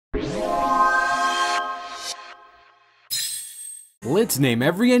Let's name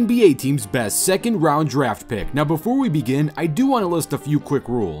every NBA team's best second round draft pick. Now before we begin, I do want to list a few quick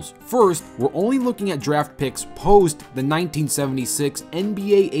rules. First, we're only looking at draft picks post the 1976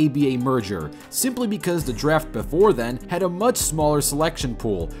 NBA-ABA merger, simply because the draft before then had a much smaller selection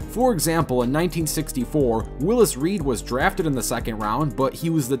pool. For example, in 1964, Willis Reed was drafted in the second round, but he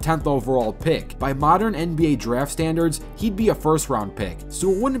was the 10th overall pick. By modern NBA draft standards, he'd be a first round pick,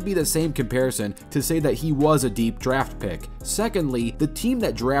 so it wouldn't be the same comparison to say that he was a deep draft pick. Secondly, the team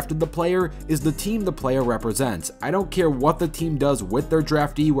that drafted the player is the team the player represents. I don't care what the team does with their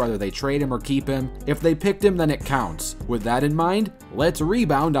draftee, whether they trade him or keep him. If they picked him, then it counts. With that in mind, let's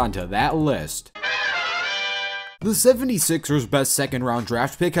rebound onto that list. The 76ers' best second round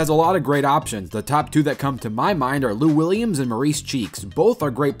draft pick has a lot of great options. The top two that come to my mind are Lou Williams and Maurice Cheeks. Both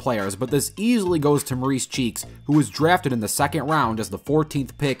are great players, but this easily goes to Maurice Cheeks, who was drafted in the second round as the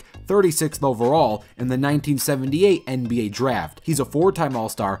 14th pick, 36th overall in the 1978 NBA draft. He's a 4-time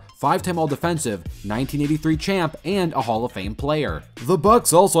All-Star, 5-time All-Defensive, 1983 champ, and a Hall of Fame player. The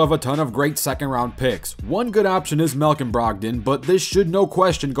Bucks also have a ton of great second round picks. One good option is Malcolm Brogdon, but this should no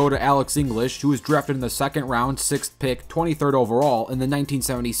question go to Alex English, who was drafted in the second round, 6th pick, 23rd overall in the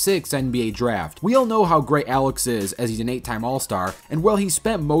 1976 NBA draft. We all know how great Alex is, as he's an 8-time All-Star, and while he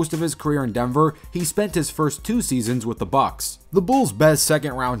spent most of his career in Denver, he spent his first 2 seasons with the Bucks. The Bulls' best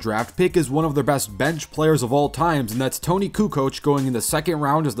second round draft pick is one of their best bench players of all times, and that's Toni Kukoč, going in the second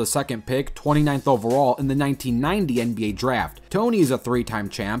round as the second pick, 29th overall in the 1990 NBA draft. Toni is a 3-time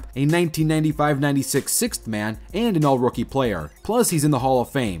champ, a 1995-96 sixth man, and an all-rookie player. Plus, he's in the Hall of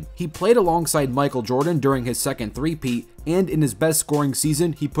Fame. He played alongside Michael Jordan during his second three-peat, and in his best scoring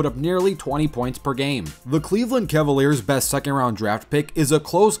season, he put up nearly 20 points per game. The Cleveland Cavaliers' best second round draft pick is a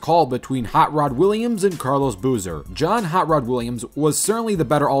close call between Hot Rod Williams and Carlos Boozer. John Hot Rod Williams was certainly the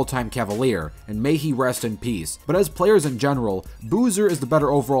better all-time Cavalier, and may he rest in peace. But as players in general, Boozer is the better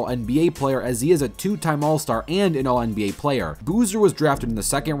overall NBA player, as he is a 2-time All-Star and an All-NBA player. Boozer was drafted in the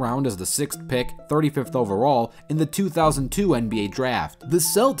second round as the 6th pick, 35th overall in the 2002 NBA draft. The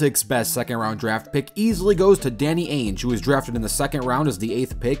Celtics' best second round draft pick easily goes to Danny Ainge, who was drafted in the second round as the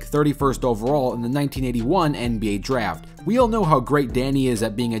 8th pick, 31st overall in the 1981 NBA draft. We all know how great Danny is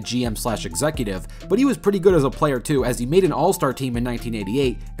at being a GM/executive, but he was pretty good as a player too, as he made an All-Star team in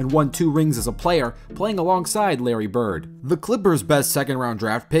 1988 and won 2 rings as a player, playing alongside Larry Bird. The Clippers' best second round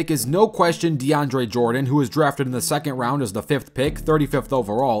draft pick is no question DeAndre Jordan, who was drafted in the second round as the 5th pick, 35th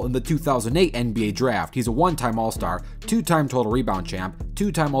overall in the 2008 NBA draft. He's a 1-time All-Star, 2-time total rebound champ,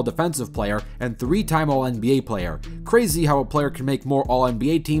 2-time All-Defensive player, and 3-time All-NBA player. Crazy how a player can make more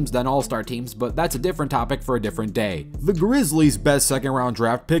All-NBA teams than All-Star teams, but that's a different topic for a different day. The Grizzlies' best second round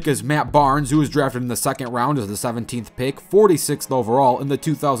draft pick is Matt Barnes, who was drafted in the second round as the 17th pick, 46th overall in the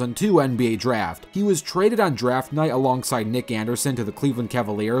 2002 NBA draft. He was traded on draft night alongside Nick Anderson to the Cleveland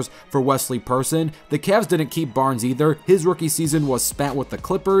Cavaliers for Wesley Person. The Cavs didn't keep Barnes either. His rookie season was spent with the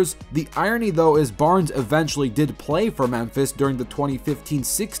Clippers. The irony though is Barnes eventually did play for Memphis during the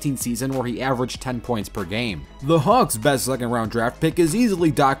 2015-16 season, where he averaged 10 points per game. The Hawks' best second round draft pick is easily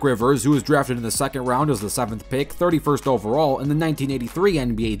Doc Rivers, who was drafted in the second round as the 7th pick, 31st overall in the 1983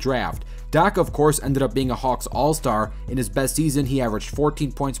 NBA draft. Doc, of course, ended up being a Hawks All-Star. In his best season, he averaged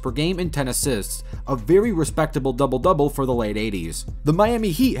 14 points per game and 10 assists, a very respectable double-double for the late 80s. The Miami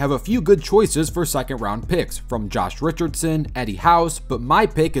Heat have a few good choices for second-round picks, from Josh Richardson, Eddie House, but my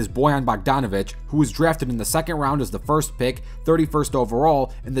pick is Bojan Bogdanović, who was drafted in the second round as the 1st pick, 31st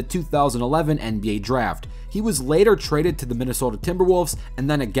overall in the 2011 NBA draft. He was later traded to the Minnesota Timberwolves and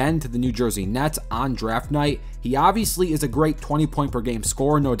then again to the New Jersey Nets on draft night. He obviously is a great 20-point per game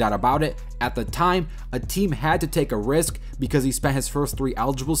scorer, no doubt about it. At the time, a team had to take a risk because he spent his first 3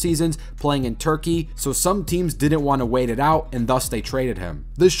 eligible seasons playing in Turkey, so some teams didn't want to wait it out and thus they traded him.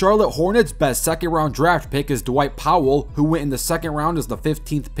 The Charlotte Hornets' best second round draft pick is Dwight Powell, who went in the second round as the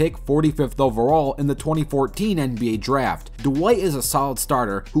 15th pick, 45th overall in the 2014 NBA draft. Dwight is a solid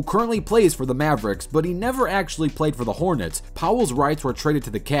starter who currently plays for the Mavericks, but he never actually played for the Hornets. Powell's rights were traded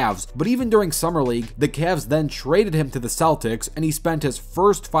to the Cavs, but even during Summer League, the Cavs then traded him to the Celtics, and he spent his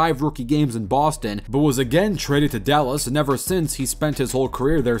first 5 rookie games in Boston, but was again traded to Dallas, and ever since he spent his whole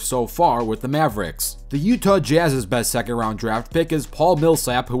career there so far with the Mavericks. The Utah Jazz's best second round draft pick is Paul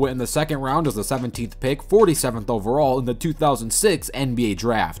Millsap, who went in the second round as the 17th pick, 47th overall in the 2006 NBA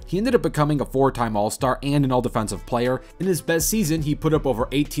draft. He ended up becoming a 4-time All-Star and an All-Defensive player. In his best season, he put up over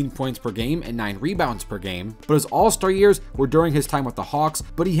 18 points per game and 9 rebounds per game, but his All-Star years were during his time with the Hawks,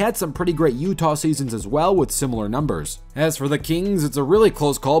 but he had some pretty great Utah seasons as well with similar numbers. As for the Kings, it's a really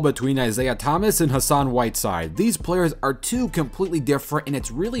close call between Isaiah Thomas and Hassan Whiteside. These players are two completely different, and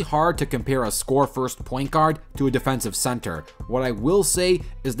it's really hard to compare a score-first point guard to a defensive center. What I will say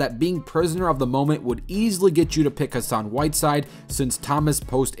is that being prisoner of the moment would easily get you to pick Hassan Whiteside, since Thomas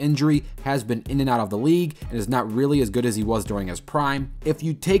post-injury has been in and out of the league and is not really as good as he was during his prime. If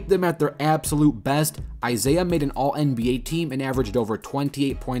you take them at their absolute best, Isaiah made an All-NBA team and averaged over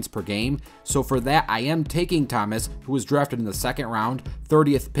 28 points per game, so for that I am taking Thomas, who was drafted in the second round,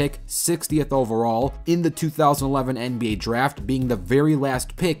 30th pick, 60th overall in the 2011 NBA draft, being the very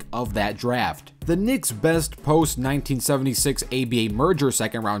last pick of that draft. The Knicks' best post-1976 ABA merger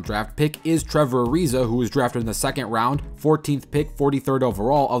second round draft pick is Trevor Ariza, who was drafted in the second round, 14th pick, 43rd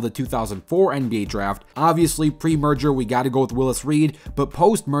overall of the 2004 NBA draft. Obviously, pre-merger we gotta go with Willis Reed, but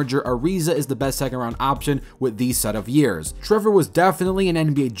post-merger Ariza is the best second round option with these set of years. Trevor was definitely an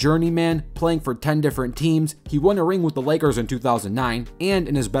NBA journeyman, playing for 10 different teams. He won a ring with the Lakers in 2009, and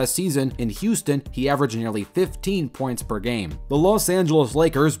in his best season in Houston, he averaged nearly 15 points per game. The Los Angeles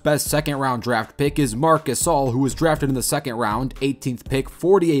Lakers' best second round draft pick is Marc Gasol, who was drafted in the second round, 18th pick,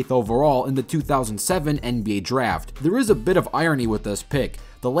 48th overall in the 2007 NBA draft. There is a bit of irony with this pick.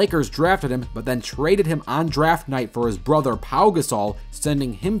 The Lakers drafted him, but then traded him on draft night for his brother Pau Gasol,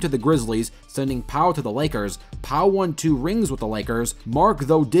 sending him to the Grizzlies, sending Pau to the Lakers. Pau won 2 rings with the Lakers. Marc,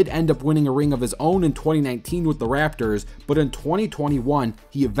 though, did end up winning a ring of his own in 2019 with the Raptors, but in 2021,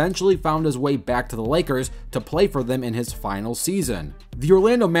 he eventually found his way back to the Lakers to play for them in his final season. The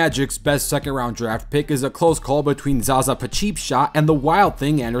Orlando Magic's best second round draft pick is a close call between Zaza Pachulia and the Wild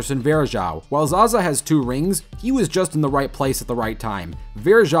Thing Anderson Varejao. While Zaza has 2 rings, he was just in the right place at the right time.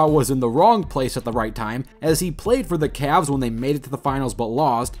 Varejao was in the wrong place at the right time, as he played for the Cavs when they made it to the finals but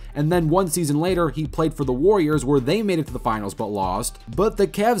lost, and then 1 season later he played for the Warriors where they made it to the finals but lost. But the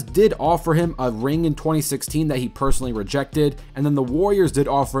Cavs did offer him a ring in 2016 that he personally rejected, and then the Warriors did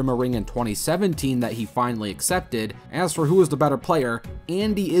offer him a ring in 2017 that he finally accepted. As for who is the better player,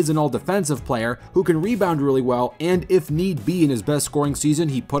 Andy is an all-defensive player who can rebound really well, and if need be in his best scoring season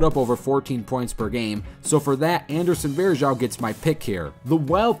he put up over 14 points per game, so for that Anderson Varejao gets my pick here. The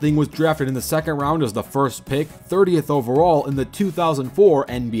Wild Thing was drafted in the second round as the first pick, 30th overall in the 2004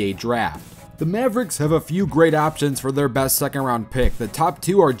 NBA draft. The Mavericks have a few great options for their best second round pick. The top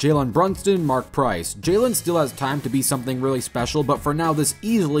 2 are Jalen Brunson and Mark Price. Jalen still has time to be something really special, but for now this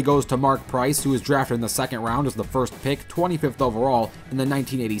easily goes to Mark Price, who was drafted in the second round as the first pick, 25th overall in the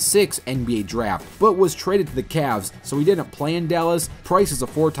 1986 NBA draft, but was traded to the Cavs, so he didn't play in Dallas. Price is a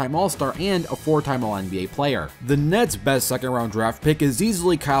 4-time All-Star and a 4-time All-NBA player. The Nets' best second round draft pick is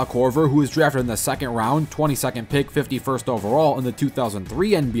easily Kyle Korver, who was drafted in the second round, 22nd pick, 51st overall in the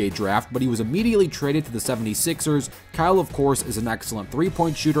 2003 NBA draft, but he was immediately traded to the 76ers. Kyle, of course, is an excellent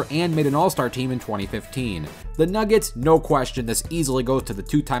 3-point shooter and made an All-Star team in 2015. The Nuggets, no question, this easily goes to the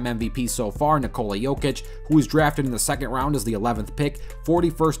 2-time MVP so far, Nikola Jokić, who was drafted in the second round as the 11th pick,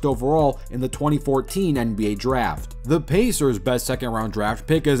 41st overall in the 2014 NBA draft. The Pacers' best second round draft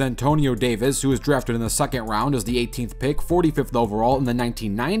pick is Antonio Davis, who was drafted in the second round as the 18th pick, 45th overall in the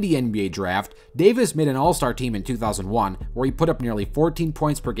 1990 NBA draft. Davis made an All-Star team in 2001, where he put up nearly 14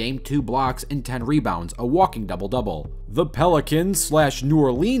 points per game, 2 blocks, and 10 rebounds, a walking double-double. The Pelicans/New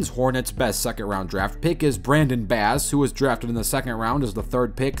Orleans Hornets' best second round draft pick is Brandon Bass, who was drafted in the second round as the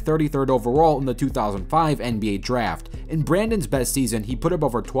 3rd pick, 33rd overall in the 2005 NBA draft. In Brandon's best season, he put up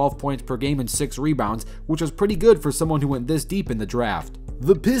over 12 points per game and 6 rebounds, which was pretty good for someone who went this deep in the draft.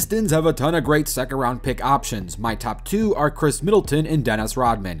 The Pistons have a ton of great second round pick options. My top 2 are Chris Middleton and Dennis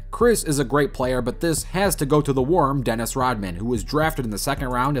Rodman. Chris is a great player, but this has to go to the worm Dennis Rodman, who was drafted in the second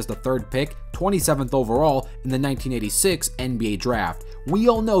round as the 3rd pick, 27th overall in the 1986 NBA draft. We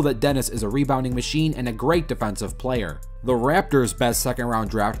all know that Dennis is a rebounding machine and a great defensive player. The Raptors' best second round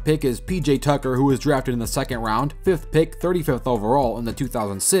draft pick is PJ Tucker, who was drafted in the second round, 5th pick, 35th overall in the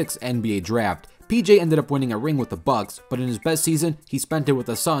 2006 NBA draft. PJ ended up winning a ring with the Bucks, but in his best season, he spent it with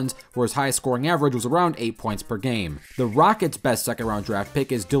the Suns, where his highest scoring average was around 8 points per game. The Rockets' best second round draft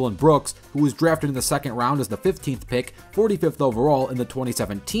pick is Dillon Brooks, who was drafted in the second round as the 15th pick, 45th overall in the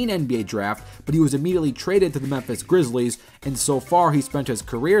 2017 NBA draft, but he was immediately traded to the Memphis Grizzlies, and so far he spent his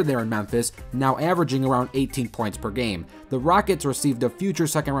career there in Memphis, now averaging around 18 points per game. The Rockets received a future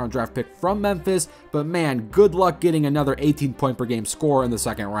second round draft pick from Memphis, but man, good luck getting another 18 point per game score in the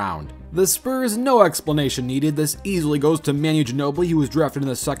second round. The Spurs, no explanation needed. This easily goes to Manu Ginóbili, who was drafted in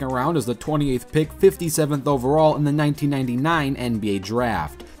the second round as the 28th pick, 57th overall in the 1999 NBA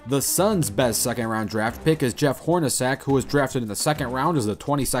draft. The Suns' best second-round draft pick is Jeff Hornacek, who was drafted in the second round as the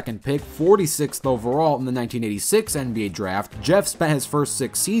 22nd pick, 46th overall in the 1986 NBA draft. Jeff spent his first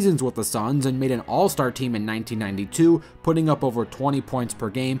 6 seasons with the Suns and made an All-Star team in 1992, putting up over 20 points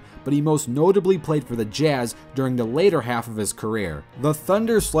per game, but he most notably played for the Jazz during the later half of his career. The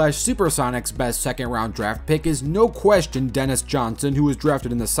Thunder/Supersonics' best second-round draft pick is no question Dennis Johnson, who was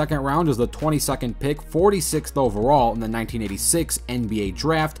drafted in the second round as the 22nd pick, 46th overall in the 1986 NBA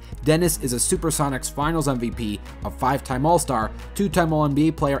draft. Dennis is a Supersonics Finals MVP, a 5-time All-Star, 2-time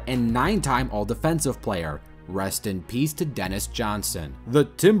All-NBA player, and 9-time All-Defensive player. Rest in peace to Dennis Johnson. The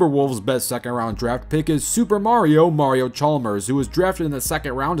Timberwolves' best second-round draft pick is Super Mario Chalmers, who was drafted in the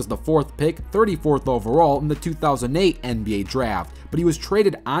second round as the 4th pick, 34th overall in the 2008 NBA draft, but he was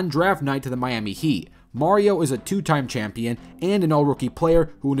traded on draft night to the Miami Heat. Mario is a 2-time champion and an all-rookie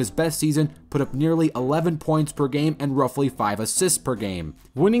player who in his best season put up nearly 11 points per game and roughly 5 assists per game.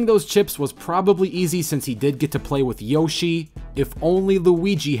 Winning those chips was probably easy since he did get to play with Yoshi. If only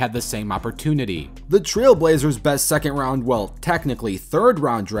Luigi had the same opportunity. The Trailblazers' best second-round, well, technically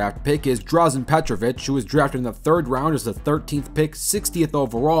third-round draft pick is Drazen Petrovic, who was drafted in the 3rd round as the 13th pick, 60th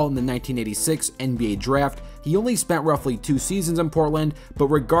overall in the 1986 NBA draft. He only spent roughly 2 seasons in Portland, but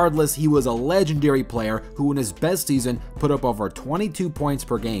regardless, he was a legendary player who in his best season put up over 22 points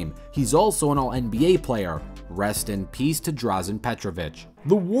per game. He's also an All-NBA player. Rest in peace to Drazen Petrovic.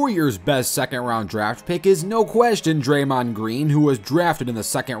 The Warriors' best second-round draft pick is no question Draymond Green, who was drafted in the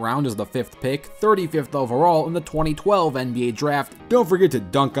second round as the 5th pick, 35th overall in the 2012 NBA draft. Don't forget to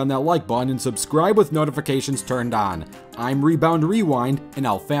dunk on that like button and subscribe with notifications turned on. I'm Rebound Rewind, and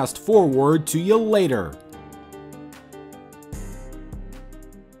I'll fast forward to you later.